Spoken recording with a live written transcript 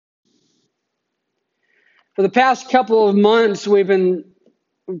For the past couple of months, we've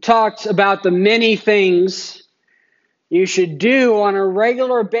talked about the many things you should do on a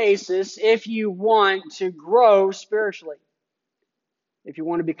regular basis if you want to grow spiritually, if you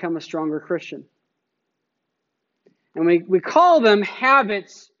want to become a stronger Christian. And we call them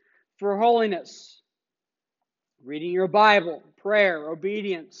habits for holiness. Reading your Bible, prayer,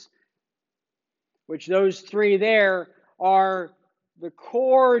 obedience, which those three there are the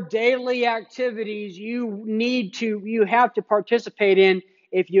core daily activities you have to participate in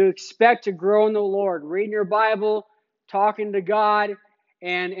if you expect to grow in the Lord. Reading your Bible, talking to God,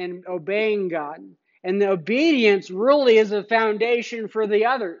 and obeying God. And the obedience really is a foundation for the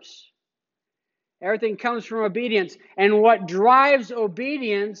others. Everything comes from obedience. And what drives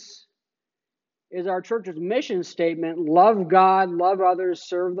obedience is our church's mission statement: love God, love others,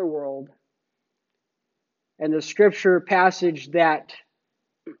 serve the world. And the scripture passage that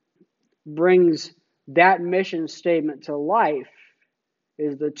brings that mission statement to life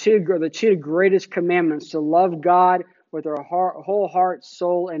is the two greatest commandments: to love God with our whole heart,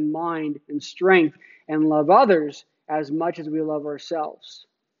 soul, and mind and strength, and love others as much as we love ourselves.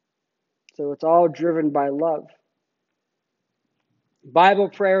 So it's all driven by love. Bible,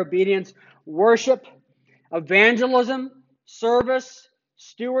 prayer, obedience, worship, evangelism, service,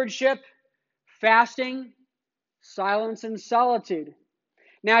 stewardship, fasting, silence, and solitude.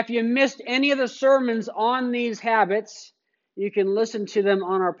 Now, if you missed any of the sermons on these habits, you can listen to them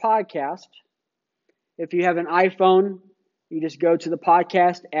on our podcast. If you have an iPhone, you just go to the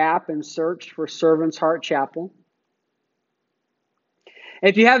podcast app and search for Servant's Heart Chapel.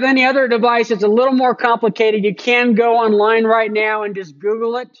 If you have any other device, it's a little more complicated. You can go online right now and just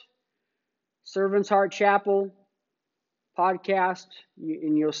Google it. Servant's Heart Chapel podcast,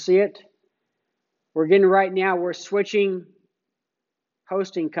 and you'll see it. We're switching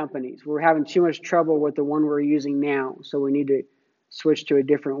hosting companies. We're having too much trouble with the one we're using now, so we need to switch to a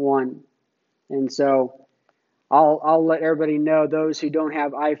different one. And so I'll let everybody know, those who don't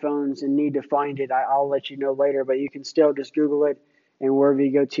have iPhones and need to find it, I'll let you know later, but you can still just Google it, and wherever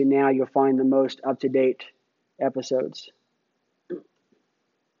you go to now, you'll find the most up-to-date episodes.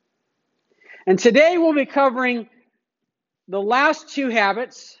 And today we'll be covering the last two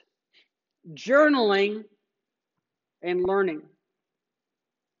habits: journaling and learning.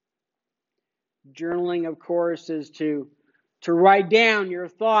 Journaling, of course, is to write down your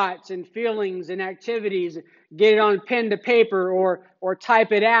thoughts and feelings and activities, get it on pen to paper or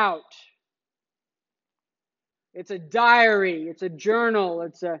type it out. It's a diary, it's a journal,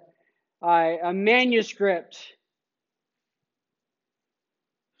 it's a manuscript.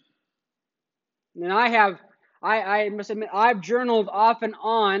 And I must admit, I've journaled off and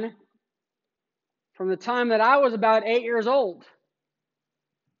on from the time that I was about 8 years old.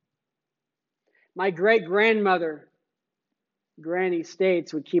 My great-grandmother, Granny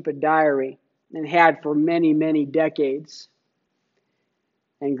States, would keep a diary and had for many, many decades.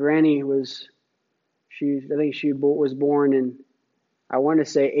 And Granny was born in, I want to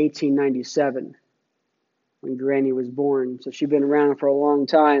say 1897 when Granny was born. So she'd been around for a long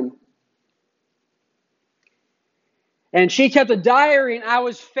time. And she kept a diary, and I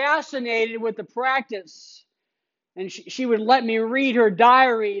was fascinated with the practice. And she would let me read her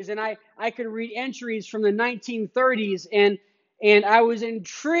diaries, and I could read entries from the 1930s, and I was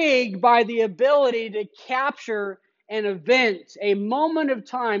intrigued by the ability to capture an event, a moment of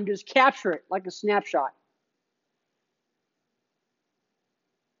time, just capture it like a snapshot.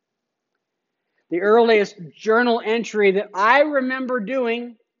 The earliest journal entry that I remember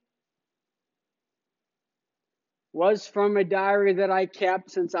doing was from a diary that I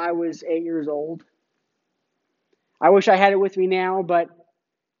kept since I was 8 years old. I wish I had it with me now, but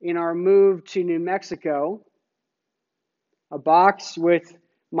in our move to New Mexico, a box with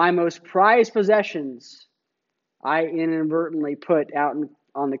my most prized possessions, I inadvertently put out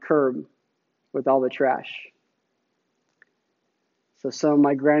on the curb with all the trash. So some of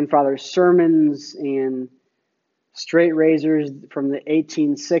my grandfather's sermons and straight razors from the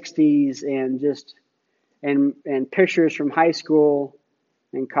 1860s and pictures from high school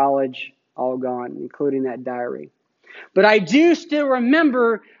and college, all gone, including that diary. But I do still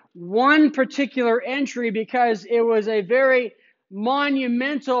remember one particular entry because it was a very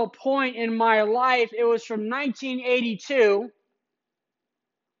monumental point in my life. It was from 1982.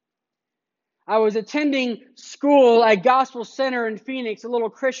 I was attending school at Gospel Center in Phoenix, a little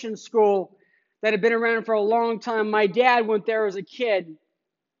Christian school that had been around for a long time. My dad went there as a kid,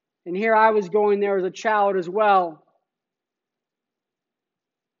 and here I was going there as a child as well.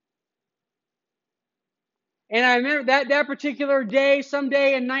 And I remember that particular day,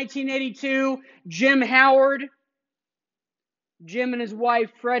 someday in 1982, Jim and his wife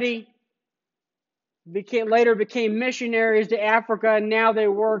Freddie later became missionaries to Africa, and now they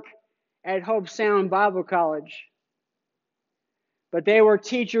work at Hope Sound Bible College. But they were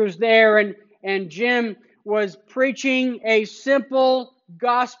teachers there, and Jim was preaching a simple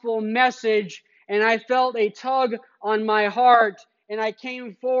gospel message, and I felt a tug on my heart, and I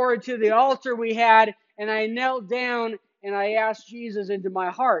came forward to the altar we had, and I knelt down, and I asked Jesus into my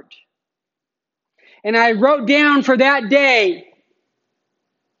heart. And I wrote down for that day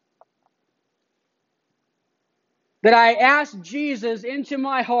that I asked Jesus into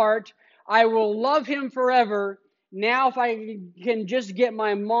my heart. I will love him forever. Now if I can just get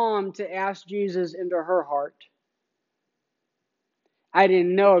my mom to ask Jesus into her heart. I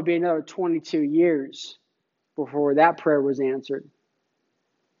didn't know it would be another 22 years before that prayer was answered.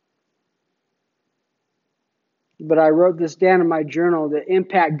 But I wrote this down in my journal, the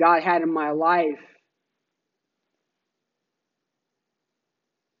impact God had in my life.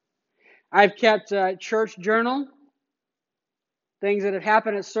 I've kept a church journal, things that have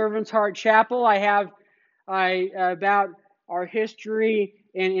happened at Servant's Heart Chapel. I have about our history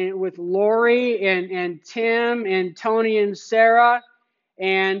with Lori and Tim and Tony and Sarah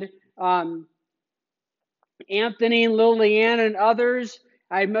and Anthony and Lilianne and others.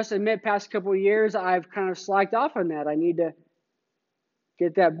 I must admit, past couple of years, I've kind of slacked off on that. I need to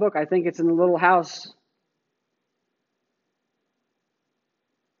get that book. I think it's in the little house.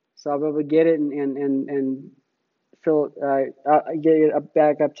 So I'll be able to get it and fill get it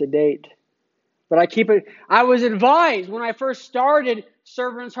back up to date. But I keep it. I was advised when I first started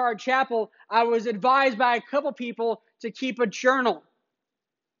Servant's Heart Chapel, I was advised by a couple people to keep a journal.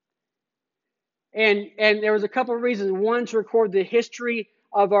 And there was a couple of reasons. One, to record the history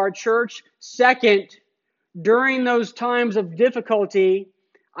of our church. Second, during those times of difficulty,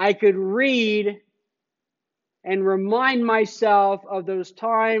 I could read and remind myself of those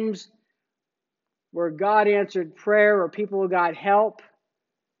times where God answered prayer or people got help,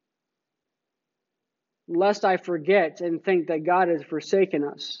 lest I forget and think that God has forsaken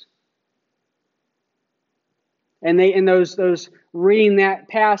us. And those reading that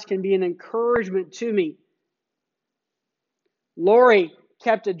past can be an encouragement to me. Lori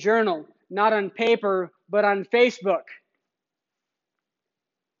kept a journal, not on paper, but on Facebook.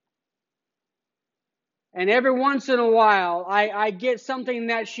 And every once in a while, I get something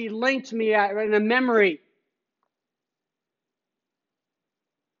that she linked me at in a memory.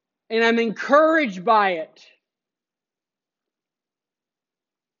 And I'm encouraged by it.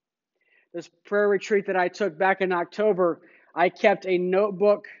 This prayer retreat that I took back in October, I kept a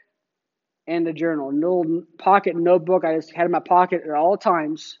notebook and a journal. A little pocket notebook I just had in my pocket at all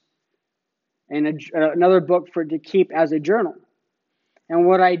times. And another book to keep as a journal. And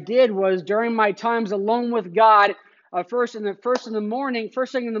what I did was, during my times alone with God, first thing in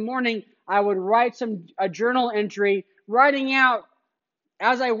the morning, I would write a journal entry, writing out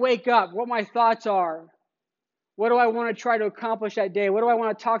as I wake up what my thoughts are. What do I want to try to accomplish that day? What do I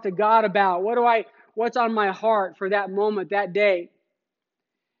want to talk to God about? What's on my heart for that moment, that day?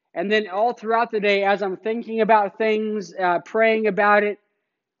 And then all throughout the day, as I'm thinking about things, praying about it,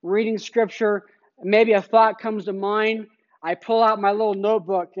 reading scripture, maybe a thought comes to mind, I pull out my little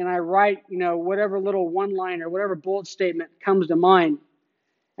notebook and I write, whatever little one-liner, whatever bullet statement comes to mind.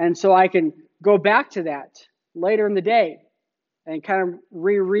 And so I can go back to that later in the day and kind of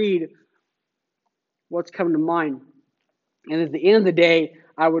reread what's come to mind. And at the end of the day,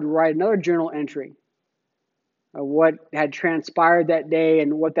 I would write another journal entry of what had transpired that day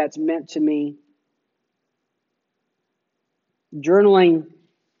and what that's meant to me. Journaling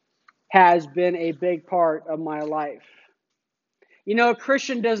has been a big part of my life. A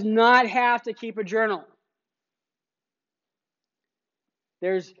Christian does not have to keep a journal.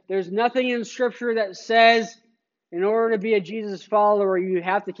 There's nothing in Scripture that says in order to be a Jesus follower, you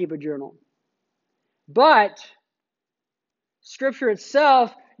have to keep a journal. But Scripture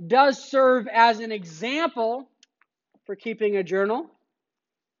itself does serve as an example for keeping a journal.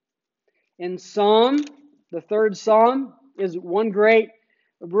 In Psalm, the third Psalm is one great,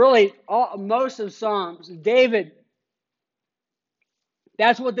 most of Psalms. David,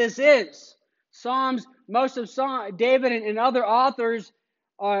 that's what this is. Psalms, most of David and other authors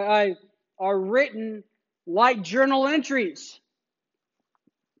are written like journal entries.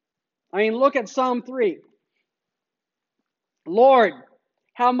 Look at Psalm 3. Lord,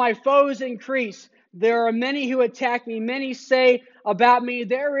 how my foes increase. There are many who attack me. Many say about me,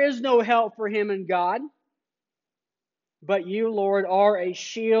 there is no help for him in God. But you, Lord, are a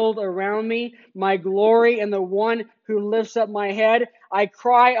shield around me, my glory, and the one who lifts up my head. I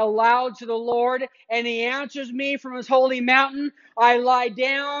cry aloud to the Lord, and he answers me from his holy mountain. I lie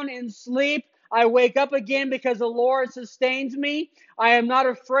down and sleep. I wake up again because the Lord sustains me. I am not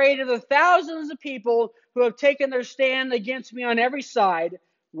afraid of the thousands of people who have taken their stand against me on every side.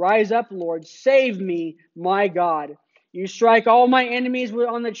 Rise up, Lord. Save me, my God. You strike all my enemies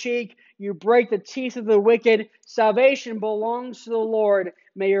on the cheek. You break the teeth of the wicked. Salvation belongs to the Lord.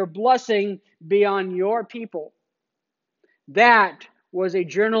 May your blessing be on your people. That was a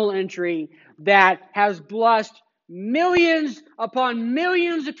journal entry that has blessed millions upon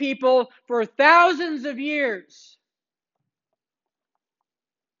millions of people for thousands of years.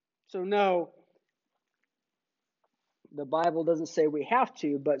 So no, the Bible doesn't say we have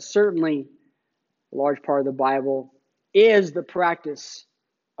to, but certainly a large part of the Bible is the practice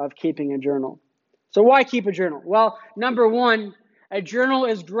of keeping a journal. So why keep a journal? Well, number one, a journal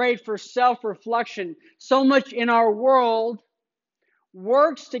is great for self-reflection. So much in our world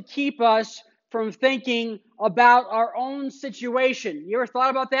works to keep us from thinking about our own situation. You ever thought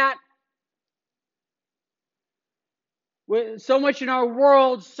about that? So much in our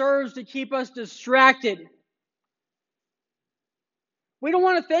world serves to keep us distracted. We don't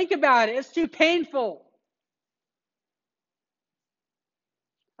want to think about it. It's too painful.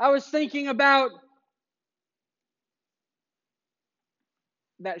 I was thinking about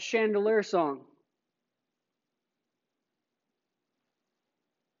that Chandelier song.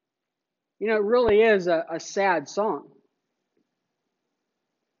 You know, it really is a sad song.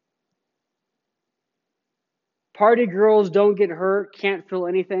 Party girls don't get hurt, can't feel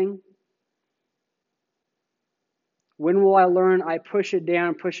anything. When will I learn? I push it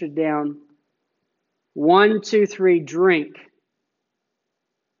down, push it down. 1, 2, 3, drink.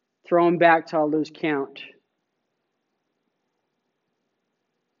 Throw them back till I lose count.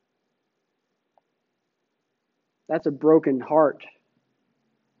 That's a broken heart.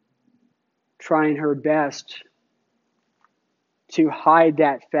 Trying her best to hide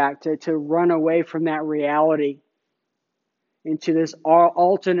that fact, to run away from that reality into this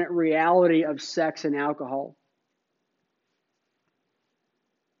alternate reality of sex and alcohol.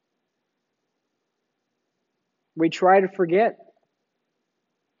 We try to forget.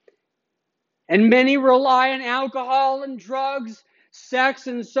 And many rely on alcohol and drugs, sex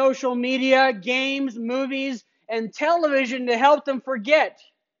and social media, games, movies, and television to help them forget.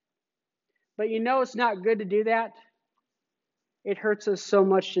 But you know it's not good to do that. It hurts us so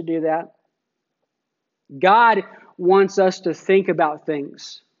much to do that. God wants us to think about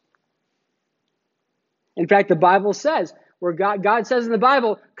things. In fact, the Bible says, where God says in the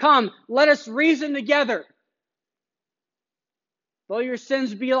Bible, come, let us reason together. Though your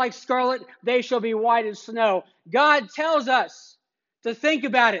sins be like scarlet, they shall be white as snow. God tells us to think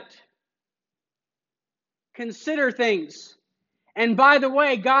about it. Consider things. And by the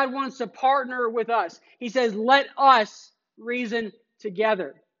way, God wants to partner with us. He says, let us reason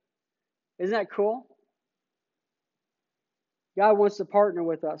together. Isn't that cool? God wants to partner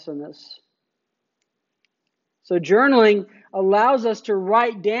with us in this. So journaling allows us to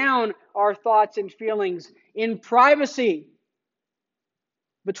write down our thoughts and feelings in privacy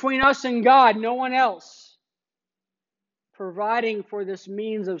between us and God, no one else, providing for this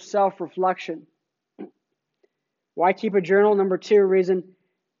means of self-reflection. Why keep a journal? Number 2 reason,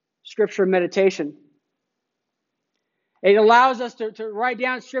 scripture meditation. It allows us to write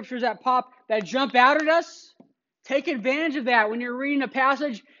down scriptures that jump out at us. Take advantage of that. When you're reading a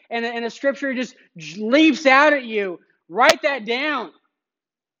passage and a scripture just leaps out at you, write that down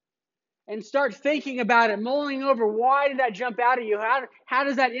and start thinking about it, mulling over why did that jump out at you? How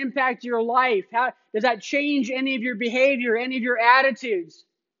does that impact your life? How does that change any of your behavior, any of your attitudes?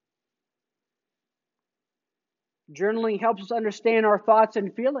 Journaling helps us understand our thoughts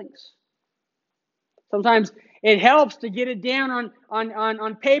and feelings. Sometimes it helps to get it down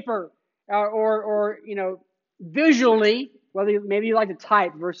on paper or visually, whether maybe you like to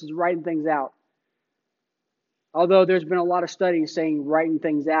type versus writing things out. Although there's been a lot of studies saying writing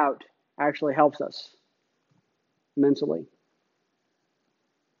things out actually helps us mentally.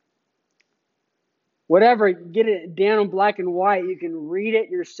 Whatever, get it down in black and white. You can read it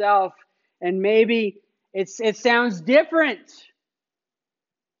yourself, and maybe it sounds different.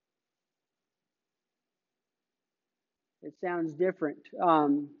 It sounds different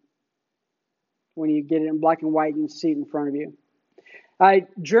when you get it in black and white and see it in front of you.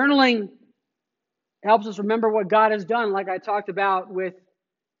 Journaling helps us remember what God has done, like I talked about with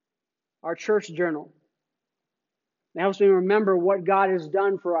our church journal. It helps me remember what God has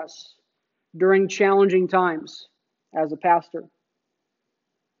done for us during challenging times. as a pastor.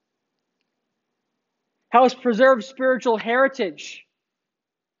 Helps preserve spiritual heritage.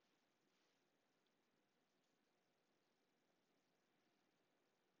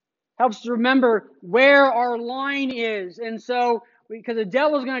 Helps to remember where our line is. And so, because the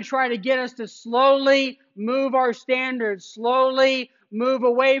devil's going to try to get us to slowly move our standards, slowly move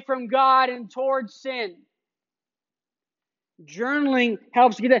away from God and towards sin. Journaling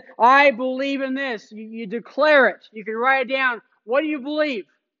helps get it. I believe in this. You declare it. You can write it down. What do you believe?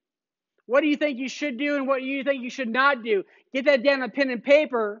 What do you think you should do and what do you think you should not do? Get that down on pen and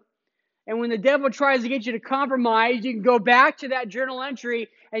paper. And when the devil tries to get you to compromise, you can go back to that journal entry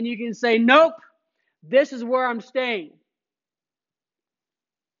and you can say, nope, this is where I'm staying.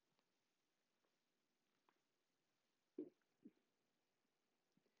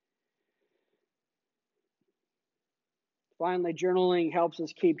 Finally, journaling helps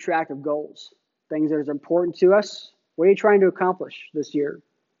us keep track of goals, things that are important to us. What are you trying to accomplish this year?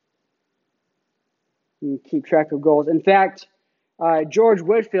 You keep track of goals. In fact, George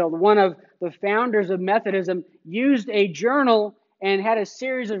Whitefield, one of the founders of Methodism, used a journal and had a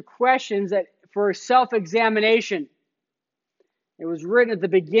series of questions for self-examination. It was written at the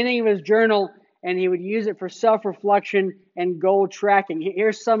beginning of his journal, and he would use it for self-reflection and goal tracking.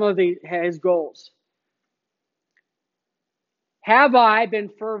 Here's some of his goals. Have I been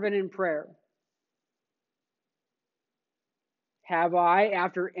fervent in prayer? Have I,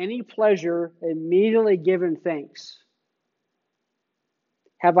 after any pleasure, immediately given thanks?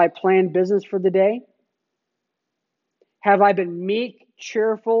 Have I planned business for the day? Have I been meek,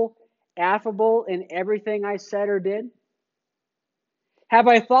 cheerful, affable in everything I said or did? Have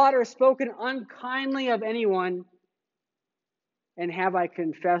I thought or spoken unkindly of anyone? And have I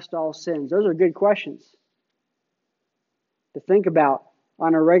confessed all sins? Those are good questions to think about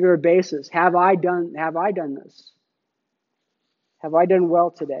on a regular basis. Have I done this? Have I done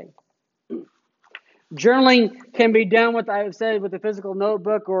well today? Journaling can be done with a physical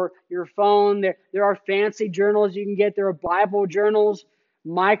notebook or your phone. There are fancy journals you can get. There are Bible journals,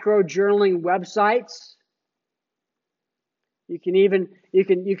 micro journaling websites. You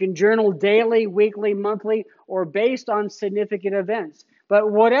can journal daily, weekly, monthly, or based on significant events. But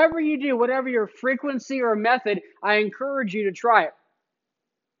whatever you do, whatever your frequency or method, I encourage you to try it.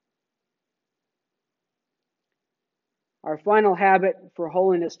 Our final habit for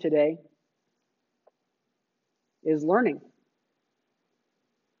holiness today is learning.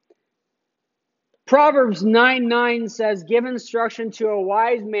 Proverbs 9:9 says, give instruction to a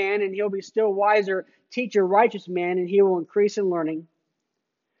wise man and he'll be still wiser. Teach a righteous man and he will increase in learning.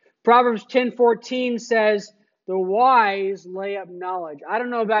 Proverbs 10:14 says, the wise lay up knowledge. I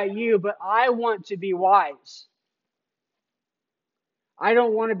don't know about you, but I want to be wise. I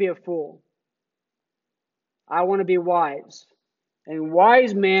don't want to be a fool. I want to be wise. And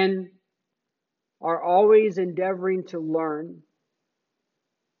wise men are always endeavoring to learn,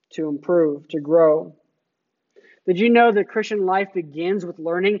 to improve, to grow. Did you know that Christian life begins with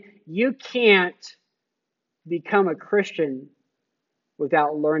learning? You can't become a Christian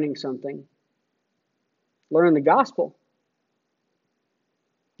without learning something. Learn the gospel.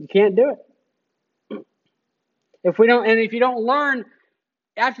 You can't do it. If you don't learn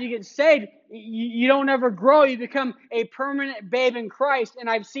after you get saved, you don't ever grow. You become a permanent babe in Christ. And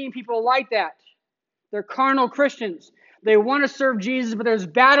I've seen people like that. They're carnal Christians. They want to serve Jesus, but there's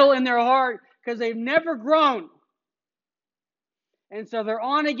battle in their heart because they've never grown. And so they're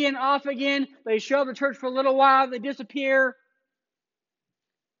on again, off again. They show up to church for a little while. They disappear.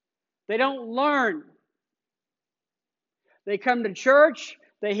 They don't learn. They come to church.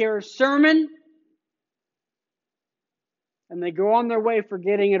 They hear a sermon. And they go on their way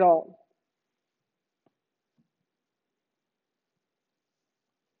forgetting it all.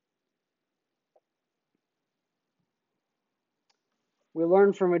 We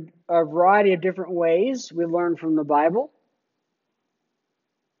learn from a variety of different ways. We learn from the Bible.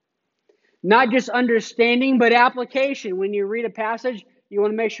 Not just understanding, but application. When you read a passage, you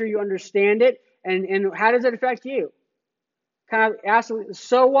want to make sure you understand it. And how does it affect you? Kind of ask,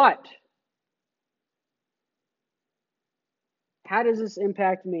 so what? How does this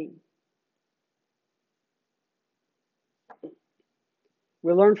impact me?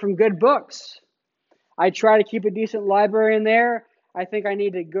 We learn from good books. I try to keep a decent library in there. I think I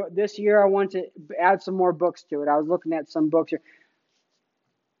need to go this year. I want to add some more books to it. I was looking at some books here.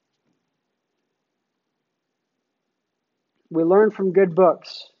 We learn from good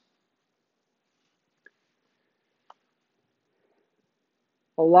books.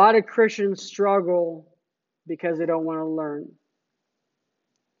 A lot of Christians struggle because they don't want to learn.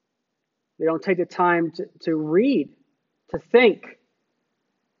 They don't take the time to read to think.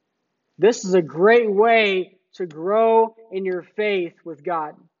 This is a great way to grow in your faith with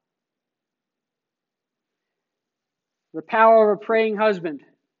God. The power of a praying husband.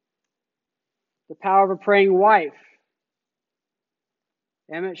 The power of a praying wife.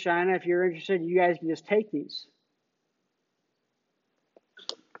 Emmett, Shina, if you're interested, you guys can just take these.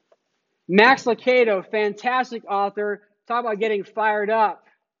 Max Lucado, fantastic author. Talk about getting fired up.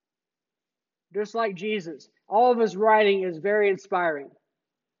 Just like Jesus. All of his writing is very inspiring.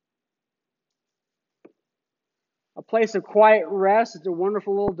 A Place of Quiet Rest. It's a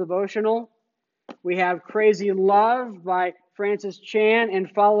wonderful little devotional. We have Crazy Love by Francis Chan and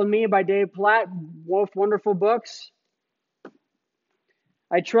Follow Me by Dave Platt. Both wonderful books.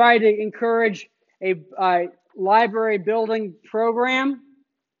 I try to encourage a library building program.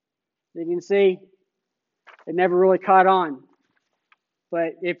 You can see it never really caught on.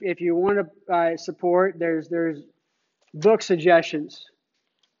 But if you want to support, there's book suggestions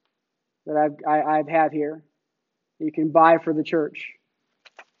that I've have here. You can buy for the church.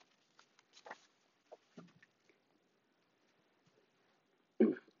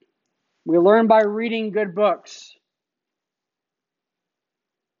 We learn by reading good books.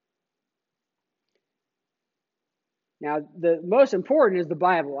 Now, the most important is the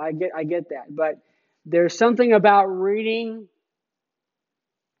Bible. I get that, but there's something about reading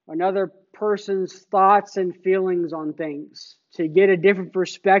another person's thoughts and feelings on things to get a different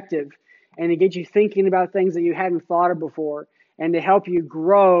perspective and to get you thinking about things that you hadn't thought of before and to help you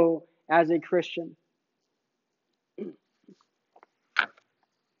grow as a Christian.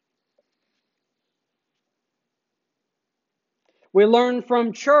 We learn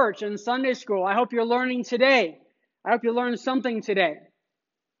from church and Sunday school. I hope you're learning today. I hope you learned something today.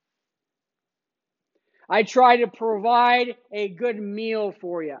 I try to provide a good meal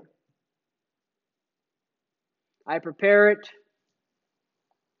for you. I prepare it.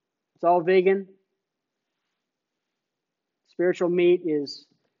 It's all vegan. Spiritual meat is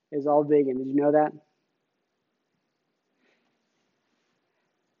all vegan. Did you know that?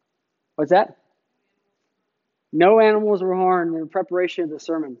 What's that? No animals were harmed in the preparation of the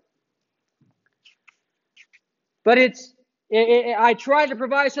sermon. But I try to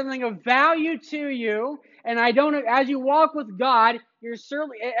provide something of value to you, and I don't. As you walk with God, you're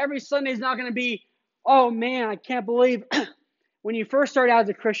certainly every Sunday is not going to be, oh man, I can't believe. When you first start out as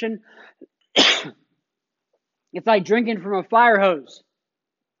a Christian, it's like drinking from a fire hose.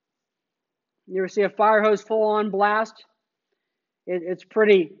 You ever see a fire hose full on blast? It's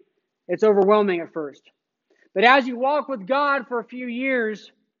overwhelming at first. But as you walk with God for a few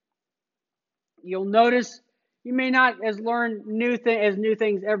years, you'll notice you may not learn new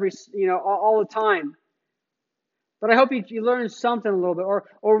things all the time. But I hope you learn something a little bit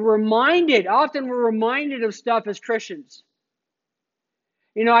or reminded. Often we're reminded of stuff as Christians.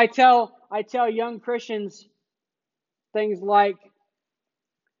 You know, I tell young Christians things like,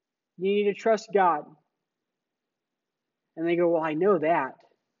 you need to trust God. And they go, well, I know that.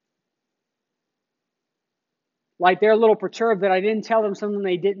 Like they're a little perturbed that I didn't tell them something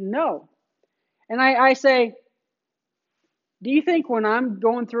they didn't know. And I say, do you think when I'm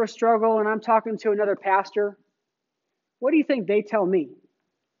going through a struggle and I'm talking to another pastor, what do you think they tell me?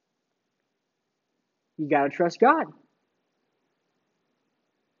 You got to trust God.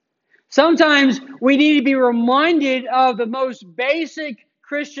 Sometimes we need to be reminded of the most basic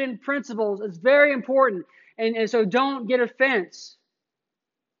Christian principles. It's very important. And so don't get offense.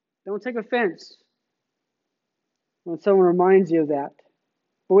 Don't take offense when someone reminds you of that.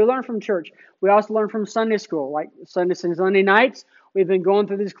 But we learn from church. We also learn from Sunday school, like Sunday nights. We've been going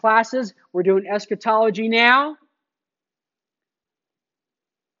through these classes. We're doing eschatology now.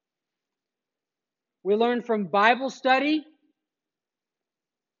 We learn from Bible study.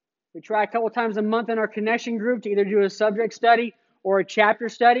 We try a couple times a month in our connection group to either do a subject study or a chapter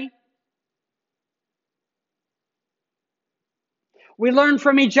study. We learn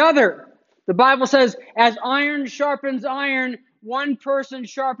from each other. The Bible says, as iron sharpens iron, one person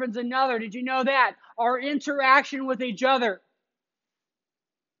sharpens another. Did you know that? Our interaction with each other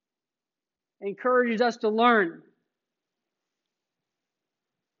encourages us to learn.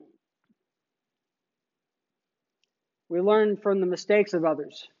 We learn from the mistakes of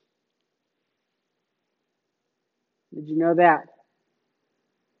others. Did you know that?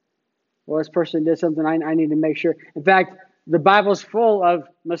 Well, this person did something, I need to make sure. In fact, the Bible's full of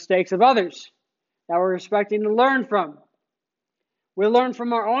mistakes of others that we're expecting to learn from. We learn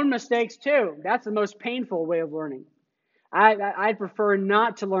from our own mistakes too. That's the most painful way of learning. I prefer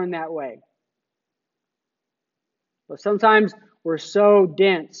not to learn that way. But sometimes we're so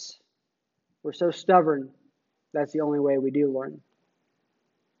dense, we're so stubborn, That's the only way we do learn.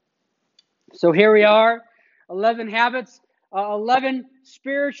 So here we are, 11 habits, 11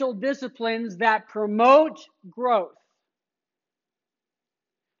 spiritual disciplines that promote growth.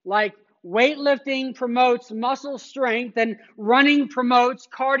 Like weightlifting promotes muscle strength and running promotes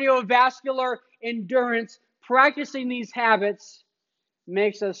cardiovascular endurance. Practicing these habits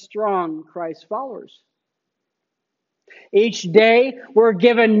makes us strong Christ followers. Each day, we're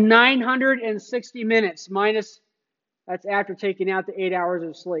given 960 minutes, that's after taking out the 8 hours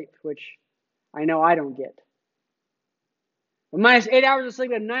of sleep, which I know I don't get. But minus 8 hours of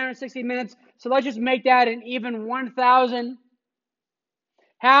sleep and 960 minutes, so let's just make that an even 1,000.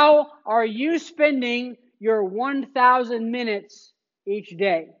 How are you spending your 1,000 minutes each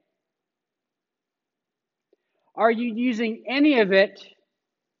day? Are you using any of it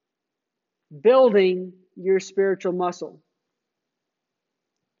building your spiritual muscle?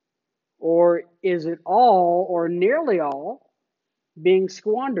 Or is it all, or nearly all, being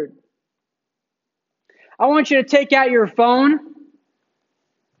squandered? I want you to take out your phone.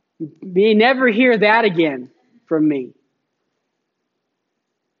 You never hear that again from me.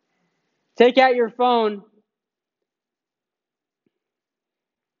 Take out your phone.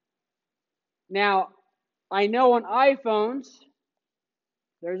 Now, I know on iPhones,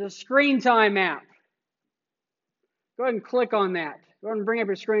 there's a screen time app. Go ahead and click on that. Go ahead and bring up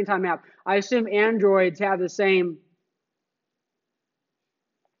your screen time app. I assume Androids have the same.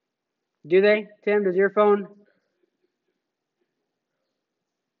 Do they? Tim, does your phone?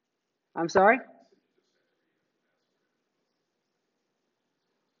 I'm sorry?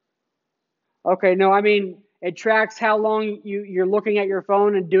 Okay, no, I mean, it tracks how long you're looking at your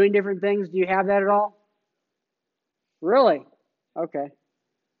phone and doing different things. Do you have that at all? Really? Okay.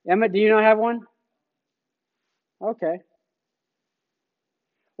 Emmett, do you not have one? Okay.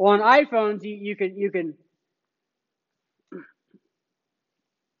 Well, on iPhones, you can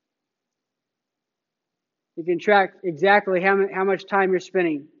track exactly how much time you're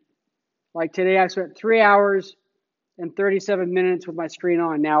spending. Like today, I spent 3 hours and 37 minutes with my screen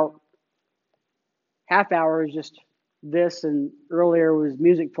on. Now, half hour is just this, and earlier was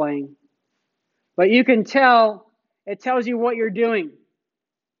music playing. But you can tell, it tells you what you're doing,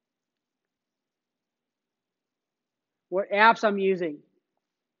 what apps I'm using.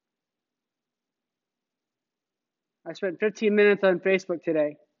 I spent 15 minutes on Facebook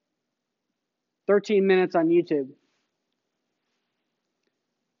today, 13 minutes on YouTube.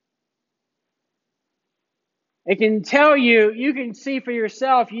 It can tell you, you can see for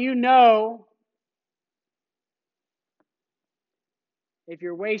yourself, you know if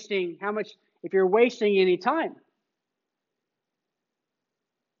you're wasting any time.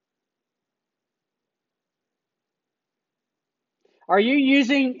 Are you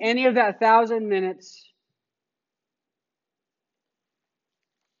using any of that 1,000 minutes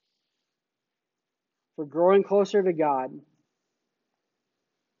for growing closer to God?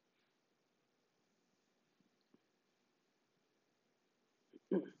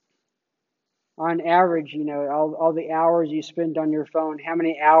 On average, all the hours you spend on your phone, how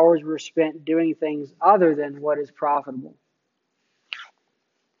many hours were spent doing things other than what is profitable?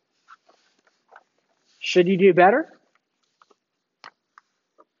 Should you do better?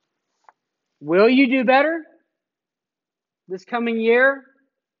 Will you do better this coming year?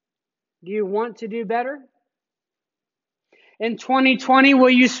 Do you want to do better? In 2020,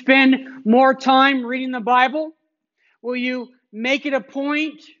 will you spend more time reading the Bible? Will you make it a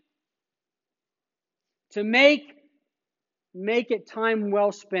point to make it time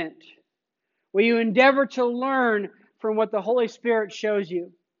well spent? Will you endeavor to learn from what the Holy Spirit shows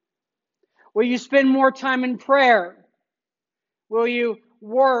you? Will you spend more time in prayer? Will you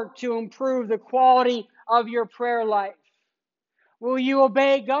work to improve the quality of your prayer life? Will you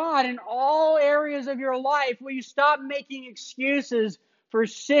obey God in all areas of your life? Will you stop making excuses for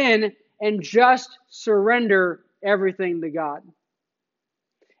sin and just surrender everything to God?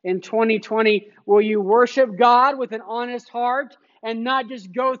 In 2020, will you worship God with an honest heart and not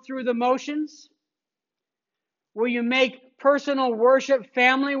just go through the motions? Will you make personal worship,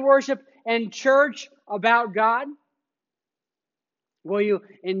 family worship, and church about God? Will you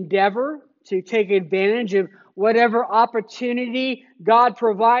endeavor to take advantage of whatever opportunity God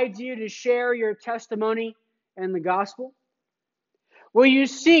provides you to share your testimony and the gospel? Will you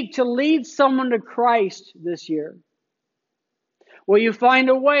seek to lead someone to Christ this year? Will you find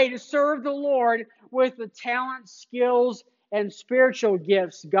a way to serve the Lord with the talents, skills, and spiritual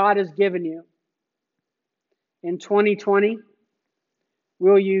gifts God has given you? In 2020,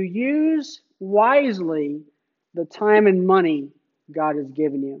 will you use wisely the time and money God has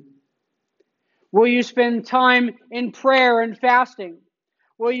given you? Will you spend time in prayer and fasting?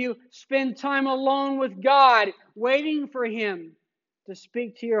 Will you spend time alone with God, waiting for Him to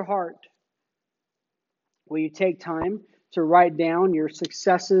speak to your heart? Will you take time to write down your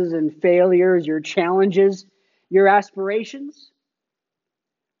successes and failures, your challenges, your aspirations?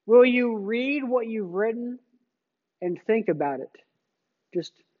 Will you read what you've written and think about it?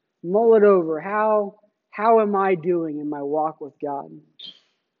 Just mull it over. How am I doing in my walk with God?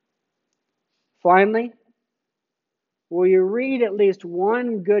 Finally, will you read at least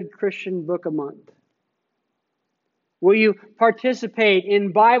one good Christian book a month? Will you participate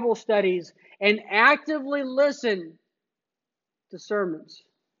in Bible studies and actively listen to sermons?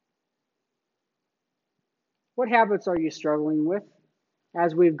 What habits are you struggling with?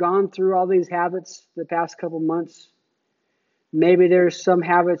 As we've gone through all these habits the past couple months, maybe there's some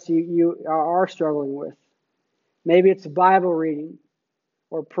habits you are struggling with. Maybe it's Bible reading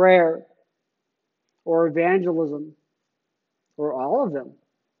or prayer or evangelism or all of them.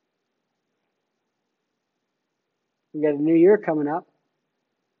 We got a new year coming up.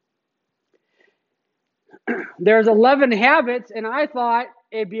 There's 11 habits, and I thought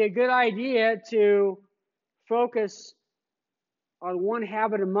it'd be a good idea to focus on one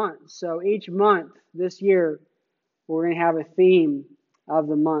habit a month. So each month this year, we're going to have a theme of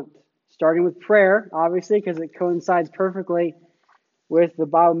the month, starting with prayer, obviously, because it coincides perfectly with the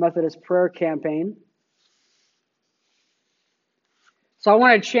Bible Methodist prayer campaign. So I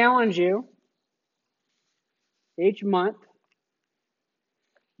want to challenge you each month,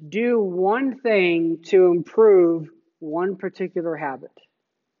 do one thing to improve one particular habit.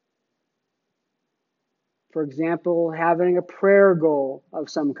 For example, having a prayer goal of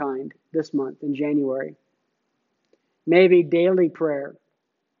some kind this month in January. Maybe daily prayer.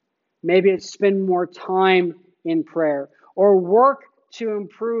 Maybe it's spend more time in prayer. Or work to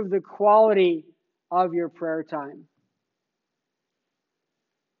improve the quality of your prayer time.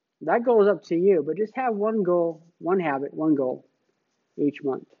 That goal is up to you, but just have one goal, one habit, one goal each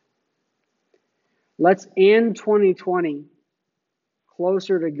month. Let's end 2020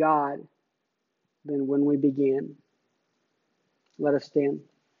 closer to God than when we began. Let us stand.